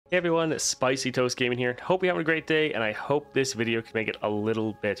Hey everyone, Spicy Toast Gaming here. Hope you're having a great day, and I hope this video can make it a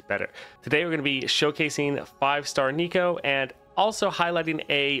little bit better. Today we're going to be showcasing 5-star Neeko and also highlighting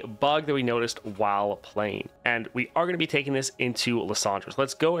a bug that we noticed while playing. And we are going to be taking this into Lissandra. So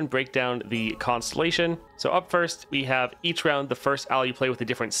let's go and break down the constellation. So up first, we have each round, the first ally you play with a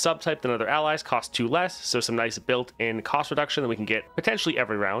different subtype than other allies costs 2 less. So some nice built-in cost reduction that we can get potentially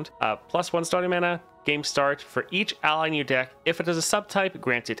every round. +1 starting mana. Game start. For each ally in your deck, if it is a subtype,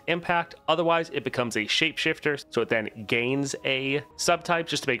 grant it impact. Otherwise, it becomes a shapeshifter, so it then gains a subtype,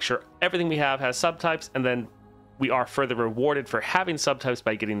 just to make sure everything we have has subtypes, and then we are further rewarded for having subtypes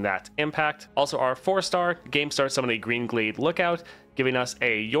by getting that impact. Also, our 4-star, game starts summon a Green Glade Lookout, giving us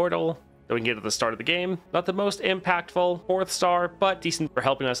a Yordle that we can get at the start of the game. Not the most impactful 4th star, but decent for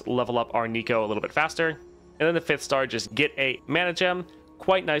helping us level up our Neeko a little bit faster. And then the 5th star, just get a mana gem.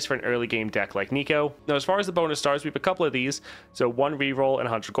 Quite nice for an early game deck like Neeko. Now, as far as the bonus stars, we have a couple of these. So 1 reroll and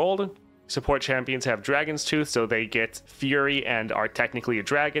 100 gold. Support champions have Dragon's Tooth, so they get Fury and are technically a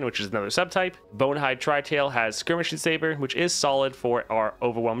dragon, which is another subtype. Bonehide Tritail has Skirmishing Saber, which is solid for our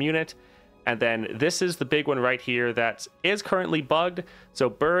Overwhelm unit. And then this is the big one right here that is currently bugged. So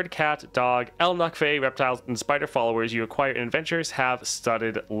bird, cat, dog, Elnuk, Fae, reptiles, and spider followers you acquire in adventures have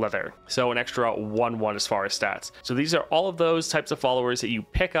studded leather. So an extra 1/1 as far as stats. So these are all of those types of followers that you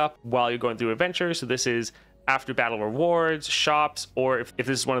pick up while you're going through adventures. So this is after battle rewards, shops, or if this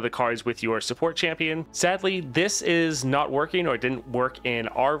is one of the cards with your support champion. Sadly, this is not working, or it didn't work in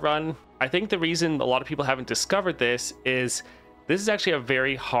our run. I think the reason a lot of people haven't discovered this is this is actually a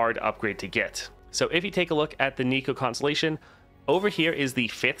very hard upgrade to get. So if you take a look at the Neeko constellation, over here is the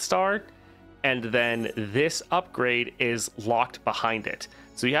 5th star, and then this upgrade is locked behind it.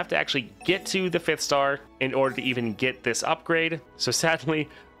 So you have to actually get to the 5th star in order to even get this upgrade. So sadly,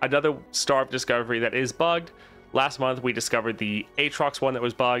 another star of discovery that is bugged. Last month, we discovered the Aatrox one that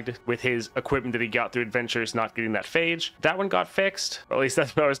was bugged with his equipment that he got through adventures not getting that phage. That one got fixed, or at least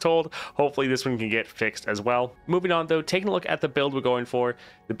that's what I was told. Hopefully this one can get fixed as well. Moving on though, taking a look at the build we're going for.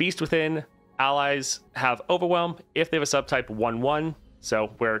 The Beast Within allies have Overwhelm if they have a subtype 1/1.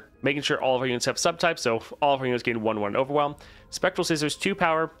 So we're making sure all of our units have subtypes, so all of our units gain 1/1 Overwhelm. Spectral Scissors 2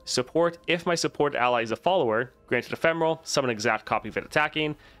 power. Support if my support ally is a follower. Granted Ephemeral, summon an exact copy of it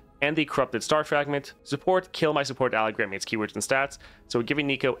attacking. And the Corrupted Star Fragment. Support, kill my support ally, grant me its keywords and stats. So we're giving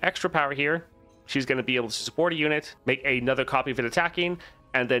Neeko extra power here. She's going to be able to support a unit, make another copy of it attacking,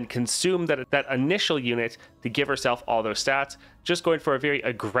 and then consume that initial unit to give herself all those stats. Just going for a very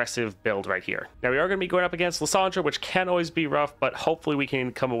aggressive build right here. Now we are going to be going up against Lissandra, which can always be rough, but hopefully we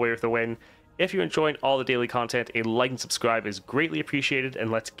can come away with a win. If you're enjoying all the daily content, a like and subscribe is greatly appreciated, and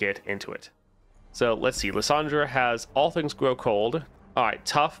let's get into it. So let's see, Lissandra has All Things Grow Cold. All right,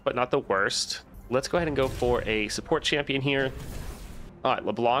 tough, but not the worst. Let's go ahead and go for a support champion here. All right,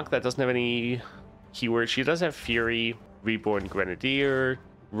 LeBlanc, that doesn't have any keywords. She does have Fury, Reborn Grenadier,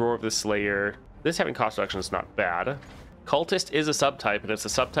 Roar of the Slayer. This having cost reduction is not bad. Cultist is a subtype, and it's a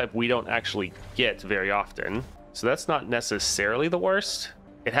subtype we don't actually get very often. So that's not necessarily the worst.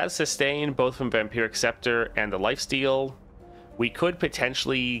 It has Sustain, both from Vampiric Scepter and the Lifesteal. We could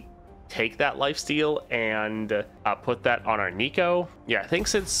potentially take that lifesteal and put that on our Neeko. Yeah, I think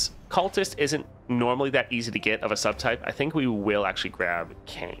since Cultist isn't normally that easy to get of a subtype, I think we will actually grab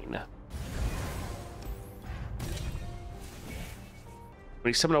Kane.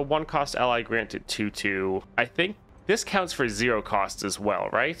 When you summon a 1-cost ally granted 2/2, I think this counts for 0 costs as well,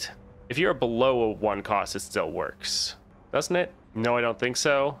 right? If you're below a 1 cost, it still works, doesn't it? No, I don't think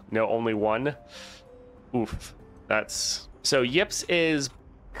so. No, only 1. Oof, that's... So Yips is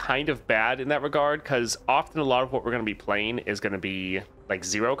kind of bad in that regard, because often a lot of what we're going to be playing is going to be like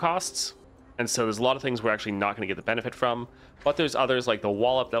 0 costs, and so there's a lot of things we're actually not going to get the benefit from, but there's others like the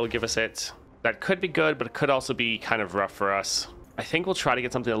Wallop that will give us it. That could be good, but it could also be kind of rough for us. I think we'll try to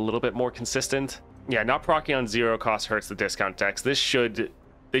get something a little bit more consistent. Yeah, not proccing on 0 cost hurts the discount decks. They should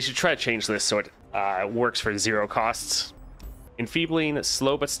try to change this so it works for 0 costs. Enfeebling,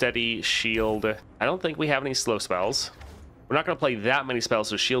 slow but steady, shield. I don't think we have any slow spells. We're not going to play that many spells,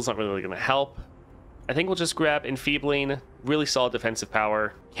 so shield's not really going to help. I think we'll just grab Enfeebling. Really solid defensive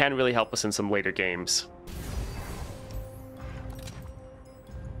power. Can really help us in some later games.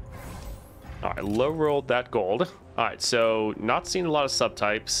 Alright, low rolled that gold. Alright, so not seeing a lot of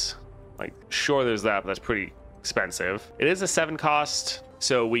subtypes. Like, sure there's that, but that's pretty expensive. It is a 7 cost,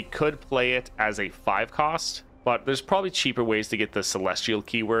 so we could play it as a 5 cost. But there's probably cheaper ways to get the Celestial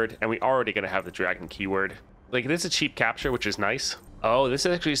keyword, and we already going to have the Dragon keyword. Like, it is a cheap capture, which is nice. Oh, this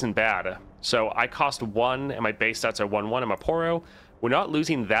actually isn't bad. So I cost 1, and my base stats are 1/1. I'm a Poro. We're not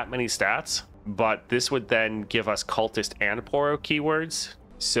losing that many stats, but this would then give us Cultist and Poro keywords.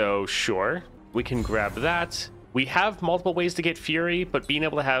 So sure, we can grab that. We have multiple ways to get Fury, but being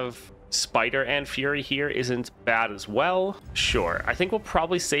able to have Spider and Fury here isn't bad as well. Sure, I think we'll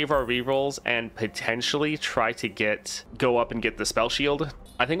probably save our rerolls and potentially try to go up and get the spell shield.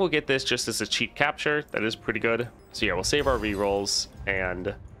 I think we'll get this just as a cheap capture. That is pretty good. So yeah, we'll save our rerolls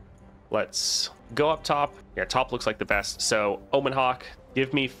and let's go up top. Yeah, top looks like the best. So Omen Hawk,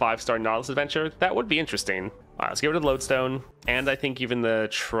 give me 5-star Nautilus Adventure. That would be interesting. All right, let's get rid of the Lodestone, and I think even the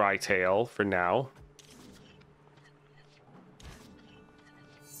Tri-Tail for now.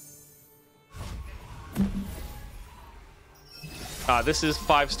 This is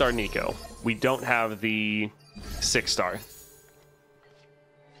 5-star Neeko. We don't have the 6-star.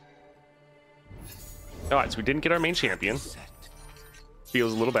 All right, so we didn't get our main champion.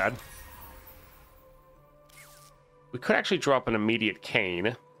 Feels a little bad. We could actually drop an immediate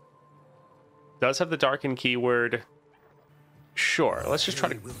Cane. Does have the Darken keyword. Sure, let's just try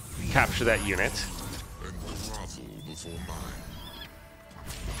to capture that unit.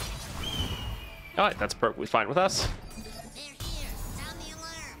 All right, that's perfectly fine with us.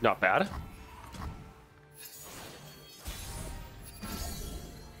 Not bad.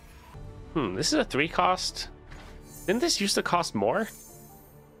 This is a 3 cost. Didn't this used to cost more?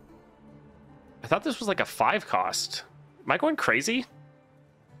 I thought this was like a 5 cost. Am I going crazy?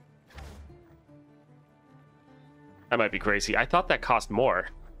 I might be crazy. I thought that cost more.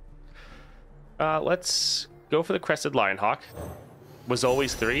 Let's go for the Crested Lionhawk. Was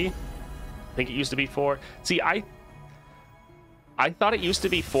always 3. I think it used to be 4. See, I thought it used to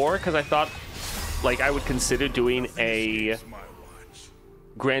be 4 because I thought like I would consider doing a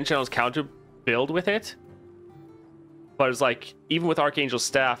Grand General's counter build with it. But it's like, even with Archangel's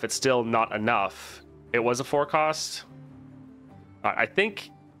Staff, it's still not enough. It was a 4 cost. I think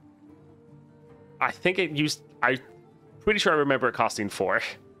it used... I'm pretty sure I remember it costing 4.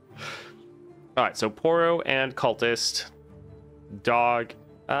 Alright, so Poro and Cultist. Dog.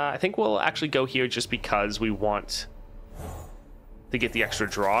 I think we'll actually go here just because we want to get the extra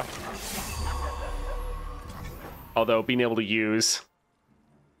draw. Although being able to use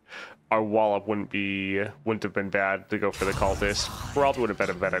our Wallop wouldn't have been bad to go for the Cultist. Probably would have been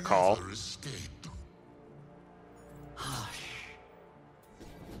a better call.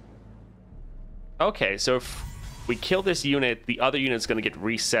 Okay, so if we kill this unit, the other unit's going to get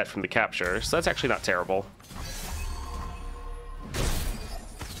reset from the capture, so that's actually not terrible.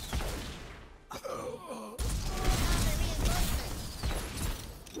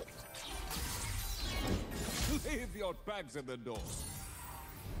 Leave your bags at the door.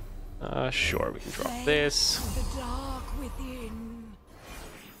 Sure, we can drop this. The dark within.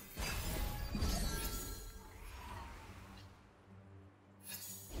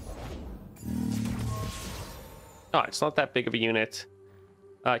 Oh, it's not that big of a unit.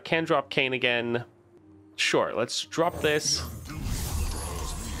 Can drop Cane again. Sure, let's drop this.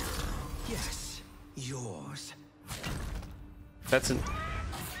 Yes, yours. That's an...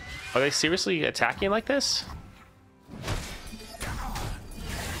 Are they seriously attacking like this?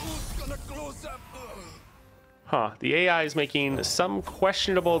 Huh, the AI is making some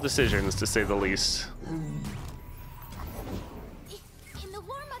questionable decisions, to say the least. In the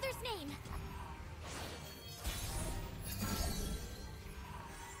War Mother's name.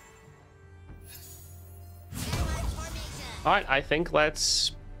 Alright, I think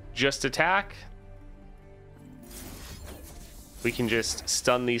let's just attack. We can just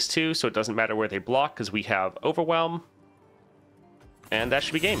stun these two, so it doesn't matter where they block, because we have Overwhelm. And that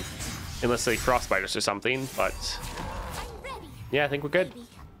should be game. Unless they Frostbite us or something, but... yeah, I think we're good.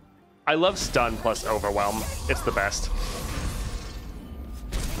 I love stun plus Overwhelm. It's the best.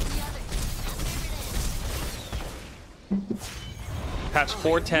 Patch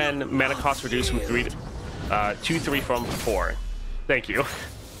 410, mana cost reduced from 3 to 2-3 from 4. Thank you.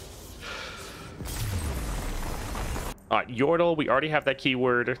 Yordle, we already have that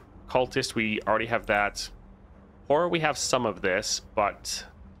keyword. Cultist, we already have that. Or we have some of this, but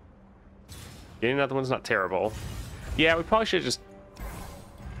getting another one's not terrible. Yeah, we probably should have just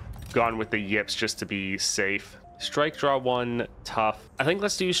gone with the yips just to be safe. Strike, draw 1, tough. I think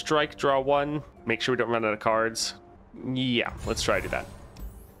let's do strike, draw 1. Make sure we don't run out of cards. Yeah, let's try to do that.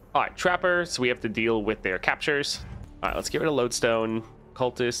 All right, Trapper, so we have to deal with their captures. All right, let's get rid of Lodestone,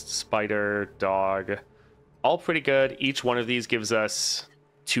 Cultist, Spider, Dog. All pretty good. Each one of these gives us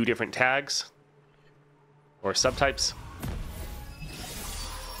 2 different tags or subtypes.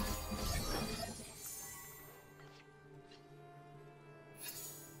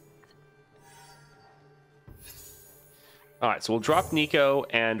 All right, so we'll drop Neeko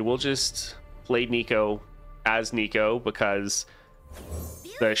and we'll just play Neeko as Neeko because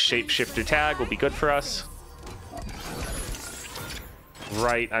The shapeshifter tag will be good for us.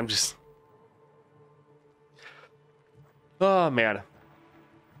 Right, I'm just... Oh, man.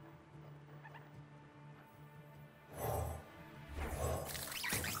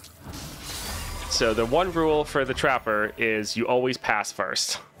 So the one rule for the Trapper is you always pass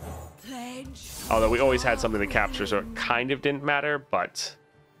first. Although we always had something to capture, so it kind of didn't matter, but...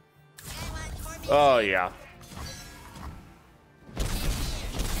 Oh, yeah.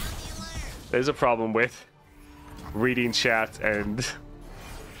 There's a problem with reading chat and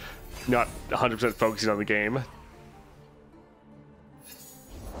not 100% focusing on the game.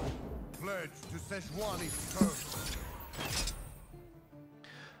 Pledge to Szechuani's turf.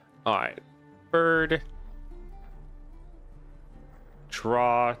 Alright. Bird.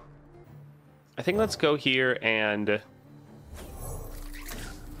 Draw. I think let's go here and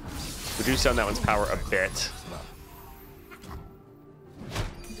reduce down that one's power a bit.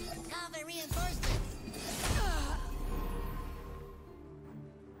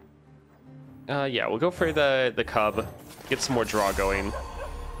 Yeah, we'll go for the cub. Get some more draw going.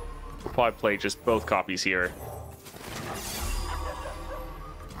 We'll probably play just both copies here.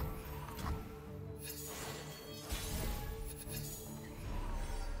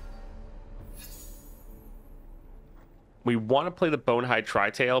 We want to play the Bonehide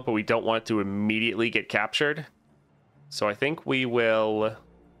Tritail, but we don't want it to immediately get captured. So I think we will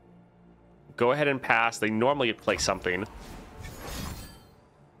go ahead and pass. They normally play something.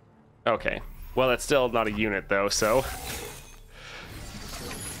 Okay. Well, that's still not a unit, though, so...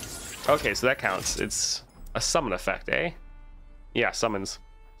 Okay, so that counts. It's a summon effect, eh? Yeah, summons.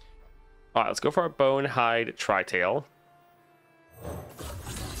 Alright, let's go for our Bonehide Tritail.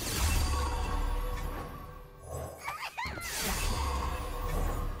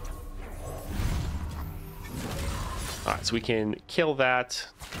 Alright, so we can kill that.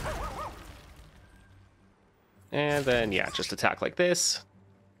 And then, yeah, just attack like this.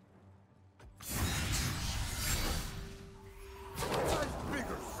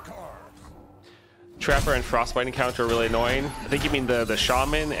 Trapper and Frostbite encounter are really annoying. I think you mean the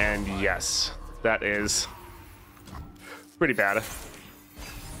Shaman, and yes, that is pretty bad.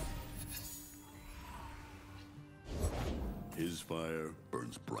 His fire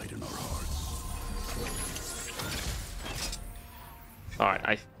burns bright in our hearts. Alright,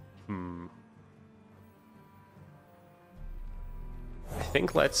 I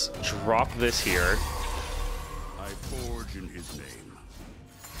think let's drop this here. I forge in his name.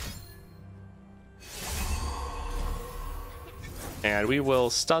 And we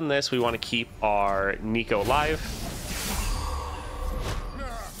will stun this. We want to keep our Neeko alive.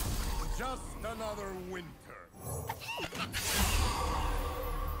 Just another winter.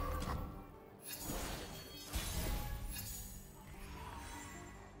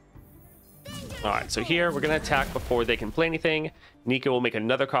 Alright, so here we're going to attack before they can play anything. Neeko will make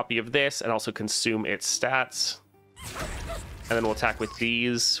another copy of this and also consume its stats. And then we'll attack with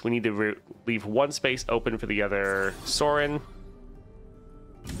these. We need to leave one space open for the other Sorin.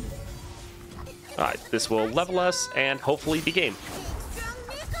 Alright, this will level us and hopefully be game.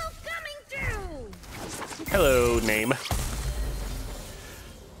 Hello, name.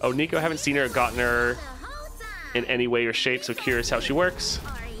 Oh, Neeko, haven't seen her or gotten her in any way or shape, so curious how she works.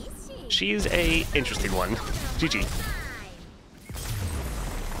 She's a interesting one. GG.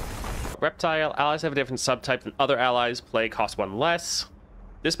 Reptile. Allies have a different subtype than other allies. Play cost one less.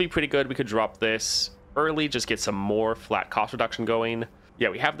 This would be pretty good. We could drop this early, just get some more flat cost reduction going. Yeah,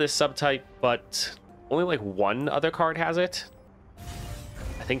 we have this subtype, but only like one other card has it.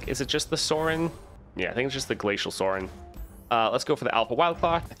 I think, is it just the Sorin? Yeah, I think it's just the Glacial Sorin. Let's go for the Alpha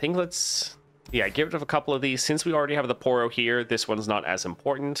Wildclaw. I think let's, yeah, get rid of a couple of these. Since we already have the Poro here, this one's not as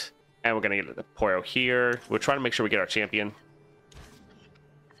important. And we're going to get the Poro here. We're trying to make sure we get our champion.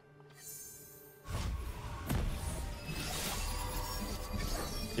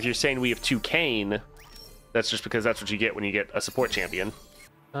 If you're saying we have 2 Kane, that's just because that's what you get when you get a support champion.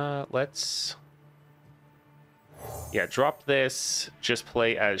 Let's... Yeah, drop this. Just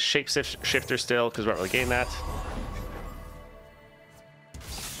play as Shapeshifter still, because we're not really getting that.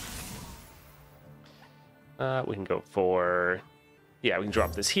 We can go for... Yeah, we can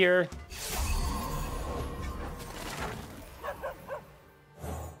drop this here.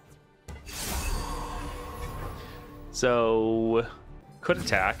 So, could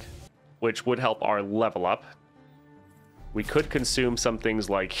attack, which would help our level up. We could consume some things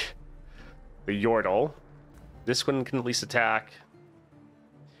like the Yordle. This one can at least attack.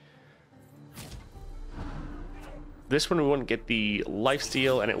 This one we wouldn't get the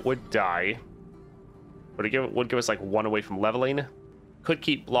lifesteal, and it would die. But it would give us like 1 away from leveling. Could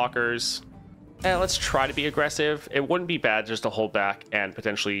keep blockers. Let's try to be aggressive. It wouldn't be bad just to hold back and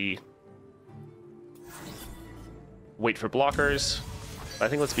potentially wait for blockers. But I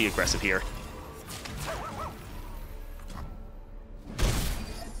think let's be aggressive here.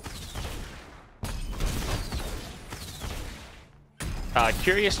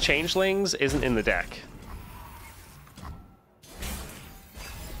 Curious Changelings isn't in the deck.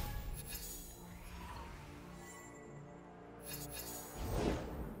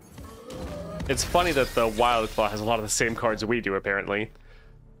 It's funny that the Wild Claw has a lot of the same cards that we do, apparently.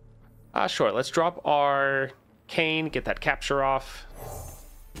 Sure, let's drop our Cane, get that capture off.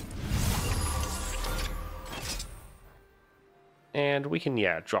 And we can,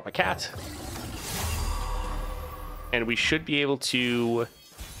 yeah, drop a cat. And we should be able to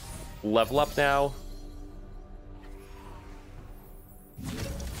level up now.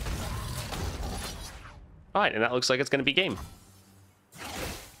 All right, and that looks like it's going to be game.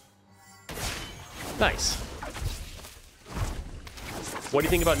 Nice. What do you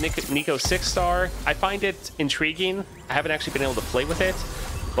think about Neeko 6-star? I find it intriguing. I haven't actually been able to play with it,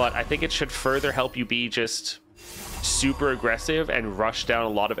 but I think it should further help you be just super aggressive and rush down a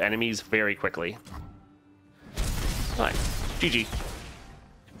lot of enemies very quickly. All right, GG.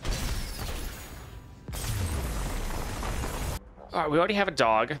 All right, we already have a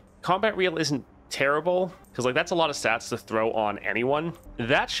dog. Combat reel isn't terrible because like that's a lot of stats to throw on anyone.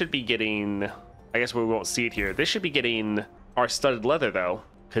 That should be getting, I guess we won't see it here. This should be getting our studded leather though,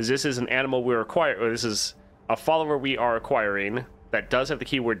 because this is an animal we're acquiring, or this is a follower we are acquiring that does have the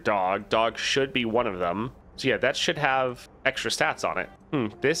keyword dog. Dog should be one of them. So yeah, that should have extra stats on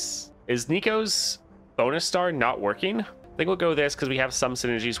it. This is Neeko's bonus star not working. I think we'll go with this because we have some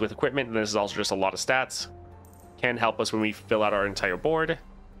synergies with equipment, and this is also just a lot of stats. Can help us when we fill out our entire board.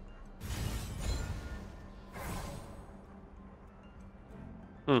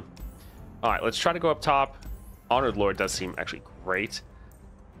 All right, let's try to go up top. Honored Lord does seem actually great.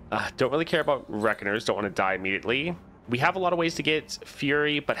 Don't really care about Reckoners. Don't want to die immediately. We have a lot of ways to get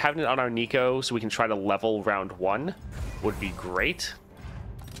Fury, but having it on our Neeko so we can try to level round 1 would be great.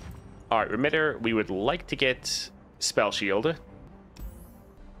 All right, Remitter, we would like to get Spell Shield.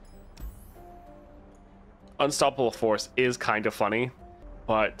 Unstoppable Force is kind of funny,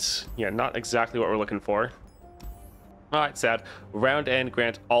 but yeah, not exactly what we're looking for. All right, sad. Round end,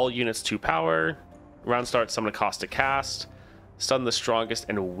 grant all units 2 power. Round start, summon a cost to cast. Stun the strongest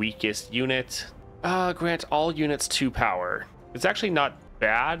and weakest unit. Grant all units 2 power. It's actually not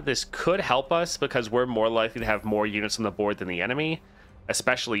bad. This could help us because we're more likely to have more units on the board than the enemy,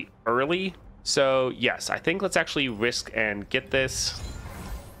 especially early. So yes, I think let's actually risk and get this.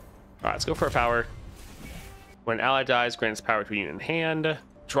 All right, let's go for a power. When an ally dies, grants power to a unit in hand.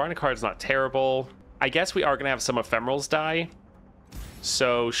 Drawing a card is not terrible. I guess we are going to have some ephemerals die.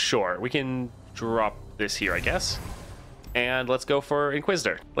 So sure, we can drop this here, I guess. And let's go for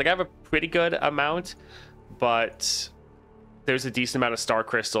Inquisitor. Like, I have a pretty good amount, but there's a decent amount of star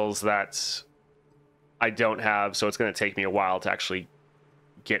crystals that I don't have, so it's going to take me a while to actually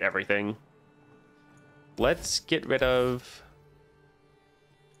get everything. Let's get rid of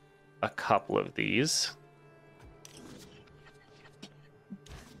a couple of these.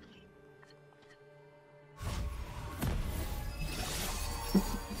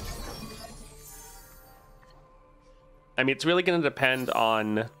 I mean, it's really going to depend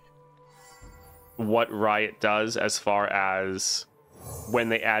on what Riot does as far as when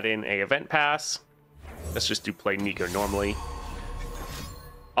they add in a event pass. Let's just do play Neeko normally.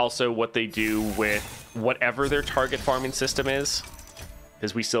 Also, what they do with whatever their target farming system is,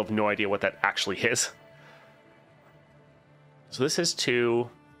 because we still have no idea what that actually is. So this is 2.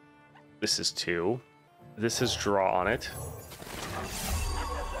 This is 2. This has draw on it.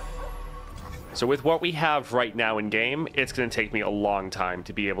 So with what we have right now in game, it's going to take me a long time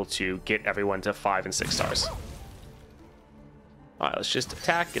to be able to get everyone to 5 and 6 stars. All right, let's just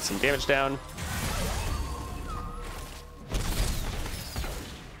attack, get some damage down.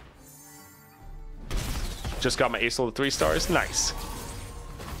 Just got my Ace to 3 stars. Nice.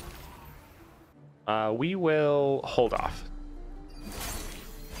 We will hold off.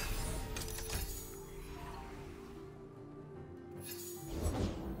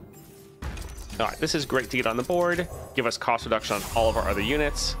 All right, this is great to get on the board, give us cost reduction on all of our other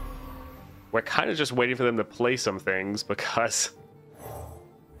units. We're kind of just waiting for them to play some things because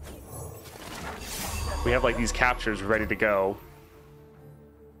we have like these captures ready to go.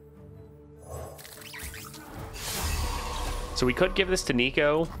 So we could give this to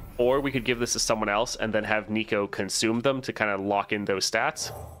Neeko, or we could give this to someone else and then have Neeko consume them to kind of lock in those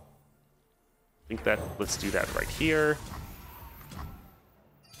stats. I think that, let's do that right here.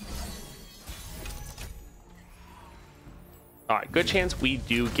 All right, good chance we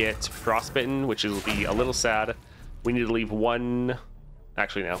do get frostbitten, which will be a little sad. We need to leave one.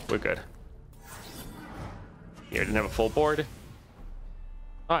 Actually, no, we're good. Here, didn't have a full board.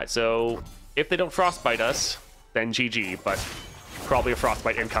 All right, so if they don't frostbite us, then GG, but probably a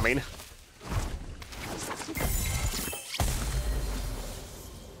frostbite incoming.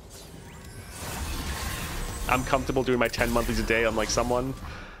 I'm comfortable doing my 10 monthlies a day, unlike someone.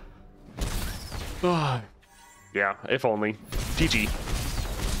 Yeah, if only. GG.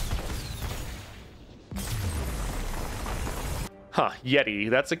 Huh, Yeti.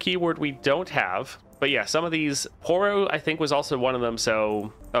 That's a keyword we don't have. But yeah, some of these... Poro, I think, was also one of them,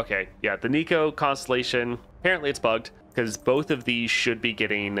 so... Okay, yeah, the Neeko constellation. Apparently it's bugged, because both of these should be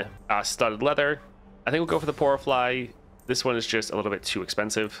getting studded leather. I think we'll go for the Poro Fly. This one is just a little bit too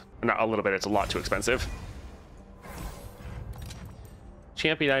expensive. Not a little bit, it's a lot too expensive.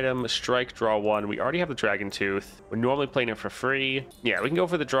 Champion item, strike, draw one. We already have the Dragon Tooth. We're normally playing it for free. Yeah, we can go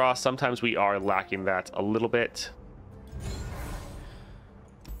for the draw. Sometimes we are lacking that a little bit.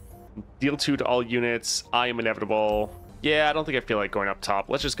 Deal 2 to all units. I am inevitable. Yeah, I don't think I feel like going up top.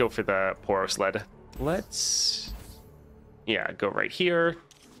 Let's just go for the Poro Sled. Let's... Yeah, go right here.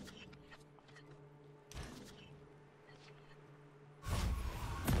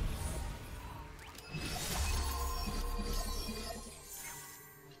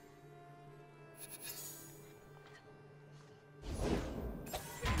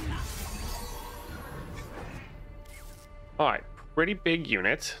 All right, pretty big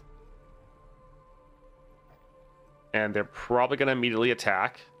unit. And they're probably going to immediately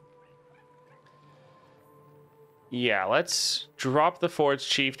attack. Yeah, let's drop the Forge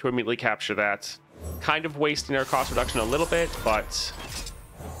Chief to immediately capture that. Kind of wasting our cost reduction a little bit, but...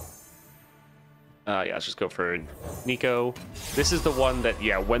 yeah, let's just go for Neeko. This is the one that,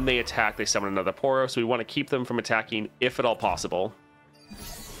 yeah, when they attack, they summon another Poro, so we want to keep them from attacking if at all possible.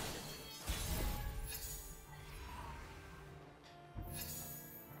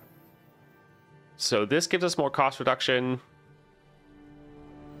 So this gives us more cost reduction,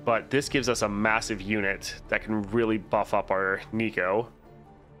 but this gives us a massive unit that can really buff up our Neeko.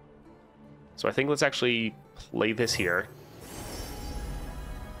 So I think let's actually play this here.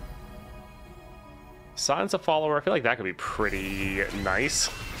 Silence a follower, I feel like that could be pretty nice.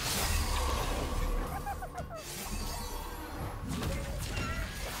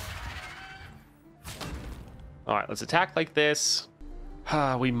 All right, let's attack like this.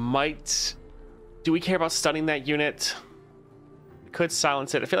 We might... Do we care about stunning that unit? We could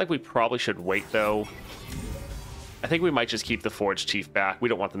silence it. I feel like we probably should wait, though. I think we might just keep the Forge Chief back. We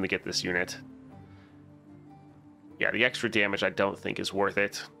don't want them to get this unit. Yeah, the extra damage I don't think is worth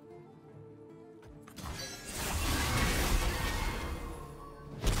it.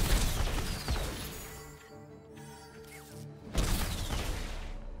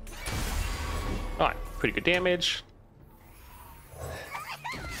 All right, pretty good damage.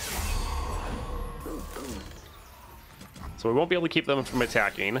 So we won't be able to keep them from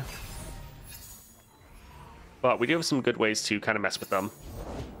attacking. But we do have some good ways to kind of mess with them.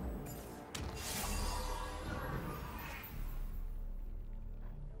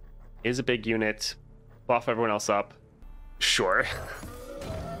 Is a big unit. Buff everyone else up. Sure.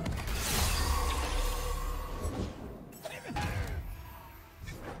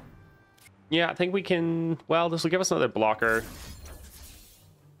 Yeah, I think we can... Well, this will give us another blocker.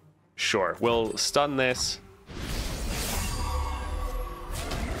 Sure, we'll stun this.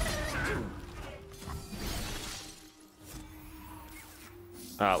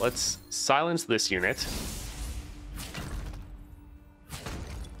 Let's silence this unit.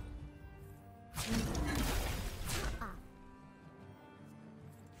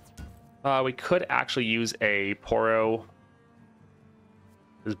 We could actually use a Poro,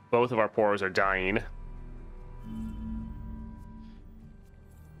 because both of our Poros are dying.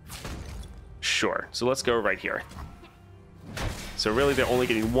 Sure, so let's go right here. So really they're only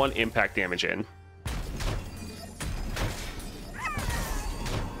getting one impact damage in.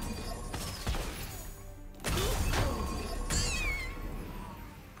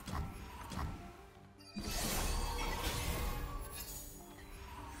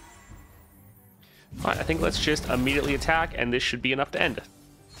 Alright, I think let's just immediately attack, and this should be enough to end.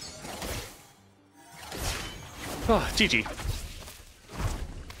 Oh, GG.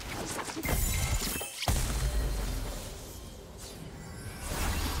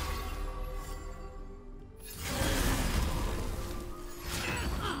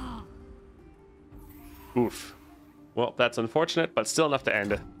 Oof. Well, that's unfortunate, but still enough to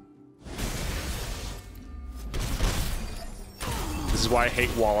end. This is why I hate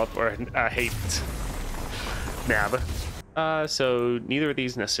Wallop, or I hate Nab. So neither of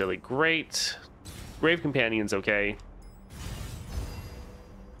these necessarily great. Grave Companion's okay.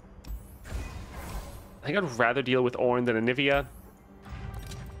 I think I'd rather deal with Ornn than Anivia.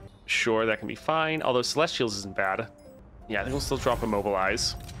 Sure, that can be fine. Although Celestials isn't bad. Yeah, I think we'll still drop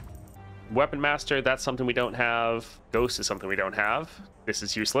Immobilize. Weapon Master, that's something we don't have. Ghost is something we don't have. This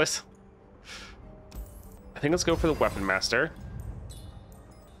is useless. I think let's go for the Weapon Master.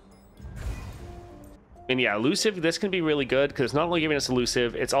 And yeah, Elusive, this can be really good because it's not only giving us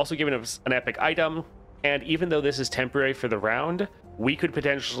Elusive, it's also giving us an epic item. And even though this is temporary for the round, we could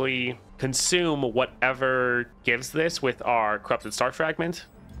potentially consume whatever gives this with our Corrupted Star Fragment.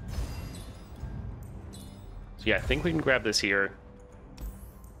 So yeah, I think we can grab this here.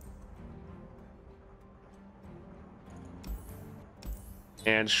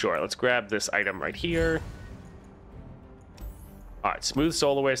 And sure, let's grab this item right here. All right, Smooth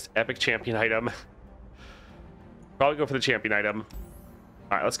Soloist, epic champion item. Probably go for the champion item.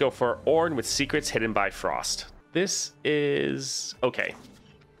 All right, let's go for Ornn with Secrets Hidden by Frost. This is okay.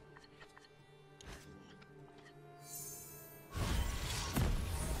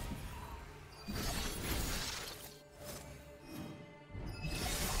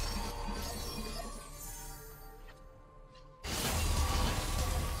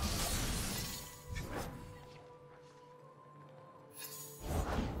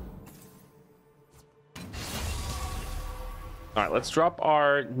 All right, let's drop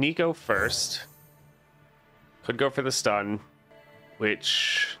our Neeko first. Could go for the stun,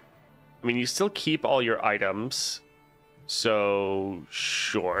 which, I mean, you still keep all your items, so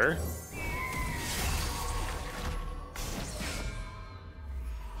sure.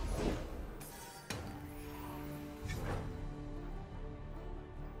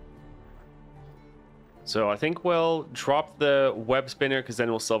 So I think we'll drop the web spinner because then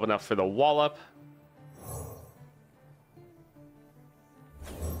we'll still have enough for the wallop.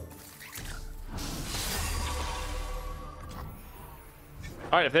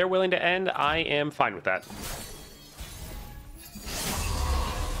 All right, if they're willing to end, I am fine with that.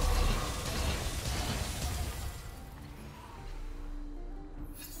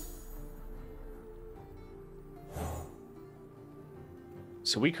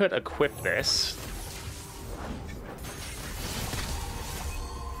 So we could equip this.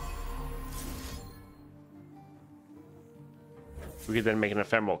 We could then make an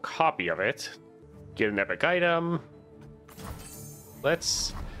ephemeral copy of it. Get an epic item.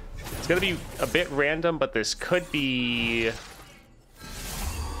 It's gonna be a bit random, but this could be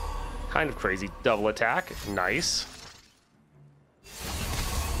kind of crazy. Double attack, nice.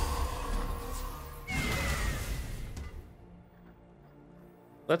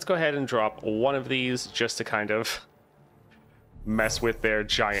 Let's go ahead and drop one of these just to kind of mess with their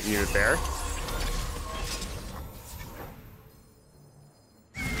giant unit there.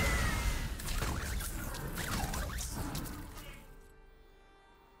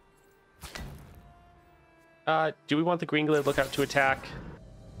 Do we want the Green Glade Lookout to attack?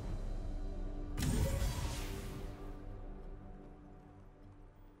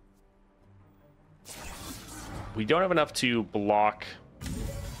 We don't have enough to block.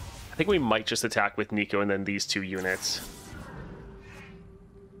 I think we might just attack with Neeko and then these two units.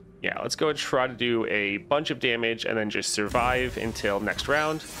 Yeah, let's go and try to do a bunch of damage and then just survive until next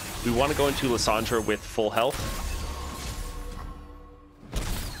round. We want to go into Lissandra with full health.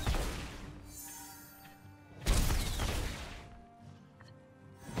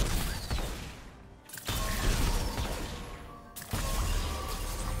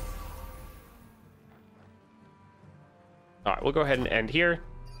 All right, we'll go ahead and end here.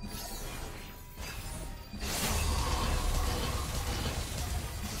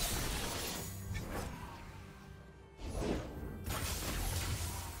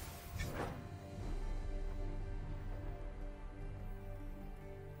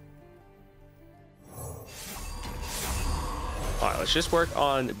 All right, let's just work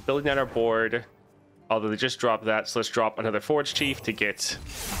on building out our board. Although they just dropped that, so let's drop another Forge Chief to capture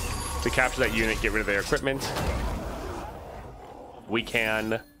that unit, get rid of their equipment. We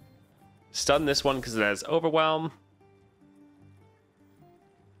can stun this one because it has Overwhelm.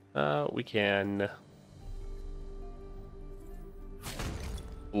 We can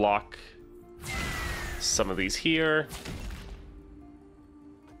block some of these here.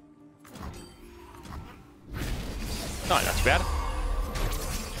 Oh, not too bad.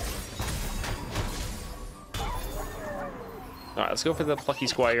 All right, let's go for the Plucky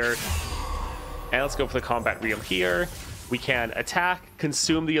Squire. And let's go for the Combat Reel here. We can attack,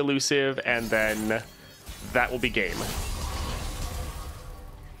 consume the elusive, and then that will be game.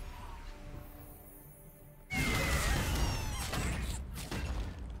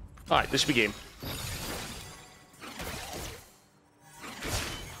 All right, this should be game.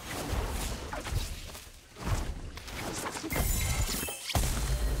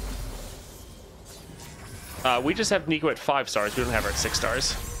 We just have Neeko at 5 stars. We don't have her at 6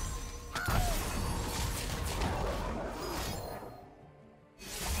 stars.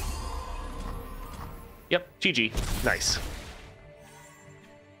 Yep, GG. Nice.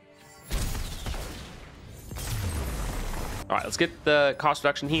 All right, let's get the cost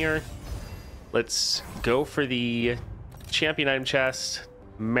reduction here. Let's go for the champion item chest,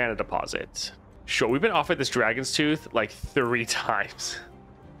 mana deposit. Sure, we've been offered this Dragon's Tooth like 3 times.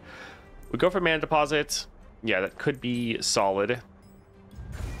 We go for mana deposit. Yeah, that could be solid.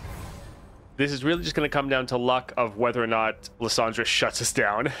 This is really just going to come down to luck of whether or not Lissandra shuts us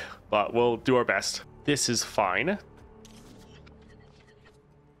down, but we'll do our best. This is fine.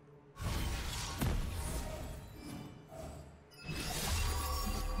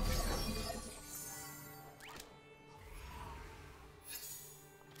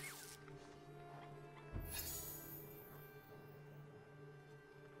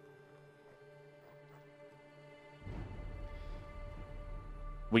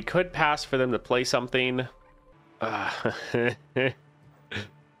 We could pass for them to play something.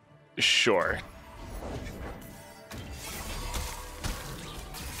 Sure.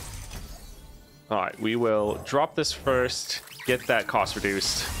 All right, we will drop this first, get that cost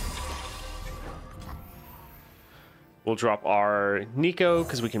reduced. We'll drop our Neeko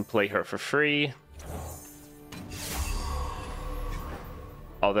because we can play her for free.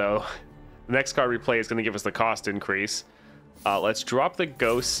 Although the next card we play is going to give us the cost increase. Let's drop the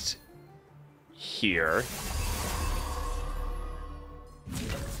ghost here.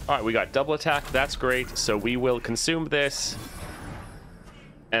 All right, we got double attack. That's great. So we will consume this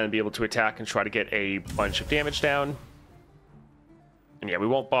and be able to attack and try to get a bunch of damage down. And yeah, we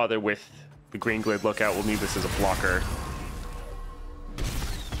won't bother with the green glade lookout. We'll need this as a blocker.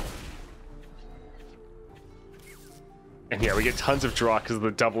 And yeah, we get tons of draw because of the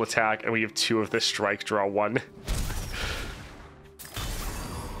double attack, and we have 2 of the strike, draw 1.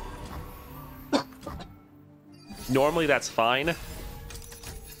 Normally that's fine,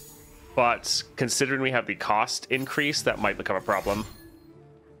 but considering we have the cost increase, that might become a problem.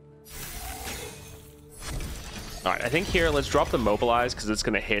 All right, I think here, let's drop the mobilize because it's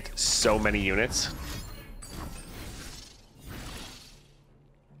going to hit so many units.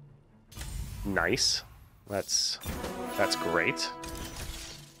 Nice. That's great.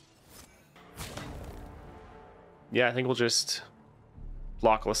 Yeah, I think we'll just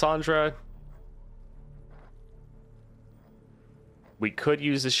block Lissandra. We could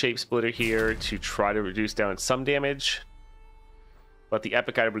use the shape splitter here to try to reduce down some damage, but the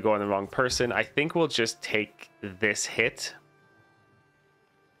epic item would go on the wrong person. I think we'll just take this hit.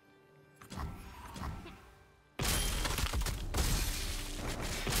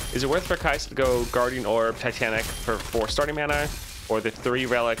 Is it worth for Kais to go Guardian Orb, Titanic for 4 starting mana, or the 3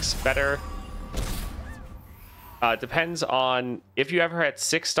 relics better? Depends on, if you have her at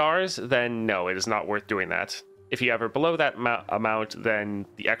 6 stars, then no, it is not worth doing that. If you have her below that amount, then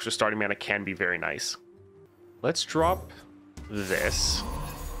the extra starting mana can be very nice. Let's drop this.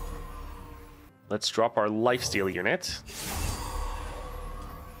 Let's drop our lifesteal unit.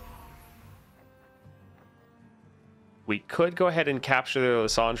 We could go ahead and capture the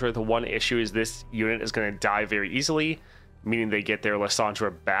Lissandra. The one issue is this unit is going to die very easily, meaning they get their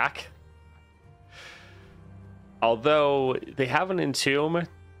Lissandra back. Although they have an Entomb.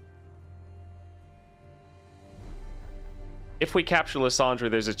 If we capture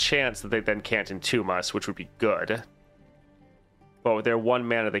Lissandra, there's a chance that they then can't Entomb us, which would be good. But with their 1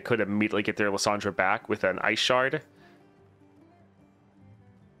 mana, they could immediately get their Lissandra back with an Ice Shard.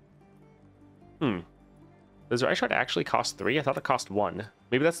 Does their Ice Shard actually cost 3? I thought it cost 1.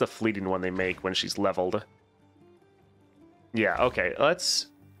 Maybe that's the fleeting one they make when she's leveled. Yeah, okay.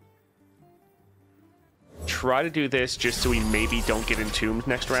 Let's try to do this just so we maybe don't get Entombed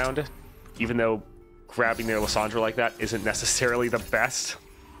next round. Even though grabbing their Lissandra like that isn't necessarily the best.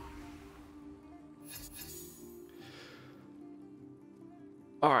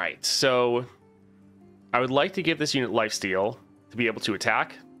 All right, so I would like to give this unit lifesteal to be able to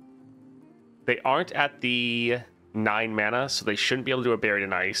attack. They aren't at the 9 mana, so they shouldn't be able to do a Buried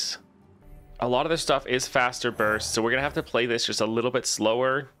in Ice. A lot of their stuff is faster burst, so we're going to have to play this just a little bit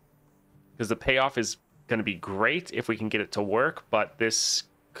slower because the payoff is going to be great if we can get it to work, but this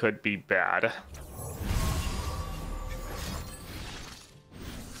could be bad.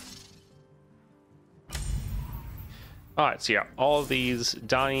 All right, so yeah, all of these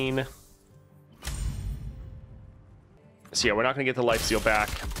dying. So yeah, we're not going to get the life steal back.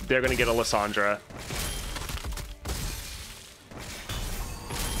 They're going to get a Lissandra.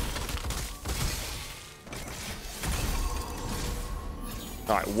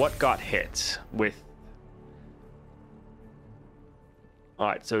 All right, what got hit with... All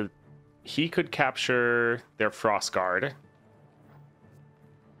right, so he could capture their Frost Guard.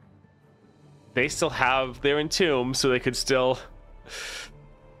 They still have their Entomb, so they could still...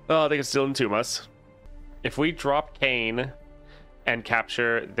 Oh, they could still Entomb us. If we drop Kayn and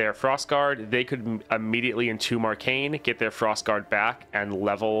capture their Frost Guard, they could immediately Entomb our Kayn, get their Frost Guard back, and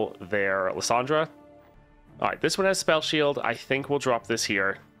level their Lissandra. Alright, this one has Spell Shield. I think we'll drop this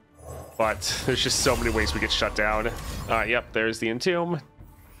here. But there's just so many ways we get shut down. Alright, yep, there's the Entomb.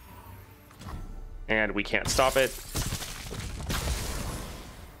 And we can't stop it.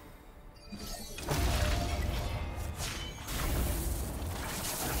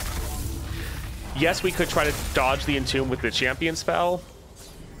 Yes, we could try to dodge the Entomb with the champion spell,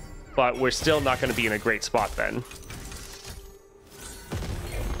 but we're still not going to be in a great spot then.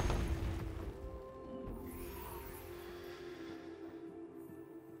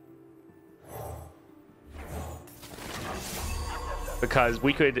 Because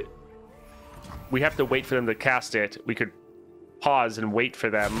we have to wait for them to cast it. We could pause and wait for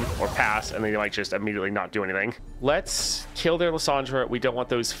them, or pass, and they might just immediately not do anything. Let's kill their Lissandra. We don't want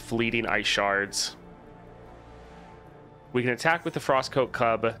those fleeting ice shards. We can attack with the Frostcoat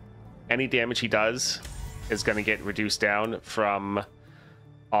Cub. Any damage he does is going to get reduced down from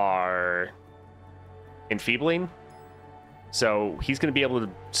our enfeebling. So he's going to be able to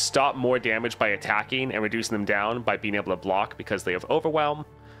stop more damage by attacking and reducing them down by being able to block because they have Overwhelm.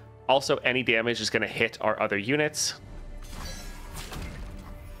 Also, any damage is going to hit our other units.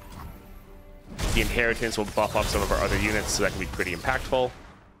 The Inheritance will buff up some of our other units, so that can be pretty impactful.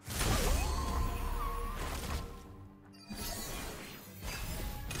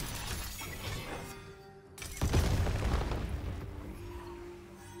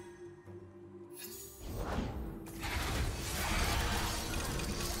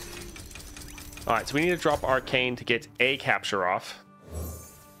 Alright, so we need to drop Arcane to get a capture off.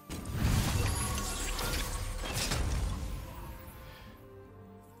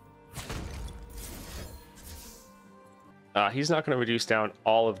 He's not going to reduce down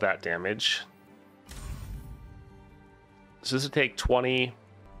all of that damage. So this would take 20.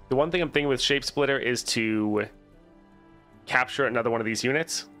 The one thing I'm thinking with Shape Splitter is to capture another one of these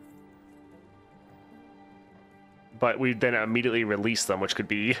units. But we then immediately release them, which could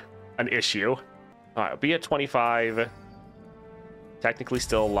be an issue. Alright, I'll be at 25. Technically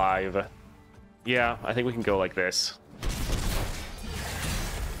still alive. Yeah, I think we can go like this.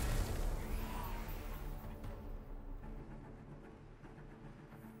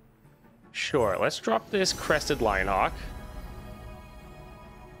 Sure, let's drop this Crested Lionhawk.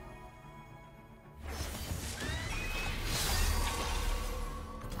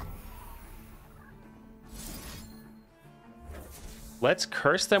 Let's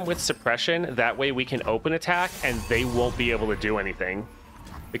curse them with suppression. That way we can open attack and they won't be able to do anything.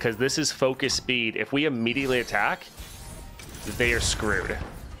 Because this is focus speed. If we immediately attack, they are screwed.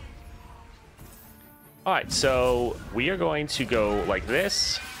 Alright, so we are going to go like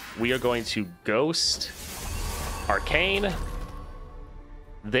this. We are going to Ghost Arcane.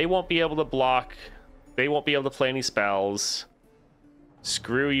 They won't be able to block. They won't be able to play any spells.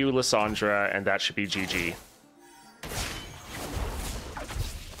 Screw you, Lissandra, and that should be GG.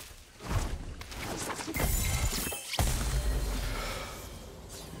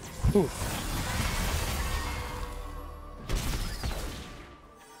 Whew.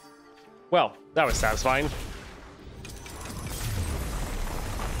 Well, that was satisfying.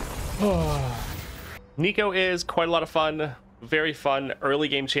 Neeko is quite a lot of fun. Very fun early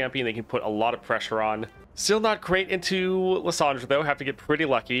game champion. They can put a lot of pressure on. Still not great into Lissandra though. Have to get pretty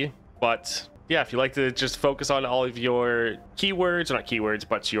lucky. But yeah, if you like to just focus on all of your keywords, or not keywords,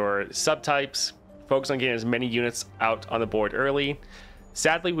 but your subtypes, focus on getting as many units out on the board early.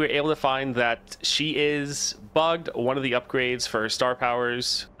 Sadly, we were able to find that she is bugged. One of the upgrades for her star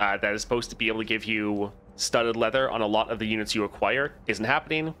powers that is supposed to be able to give you studded leather on a lot of the units you acquire isn't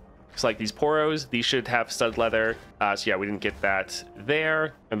happening. It's like these Poros, these should have studded leather. So yeah, we didn't get that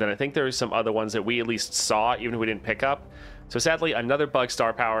there. And then I think there's some other ones that we at least saw, even if we didn't pick up. So sadly, another bug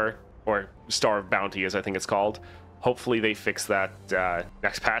star power, or Star of Bounty as I think it's called. Hopefully they fix that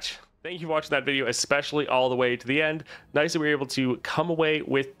next patch. Thank you for watching that video, especially all the way to the end. Nice that we were able to come away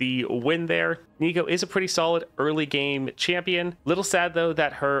with the win there. Neeko is a pretty solid early game champion. Little sad though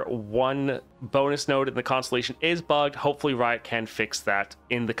that her one bonus node in the constellation is bugged. Hopefully Riot can fix that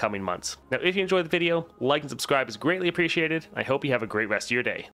in the coming months. Now, if you enjoyed the video, like and subscribe is greatly appreciated. I hope you have a great rest of your day.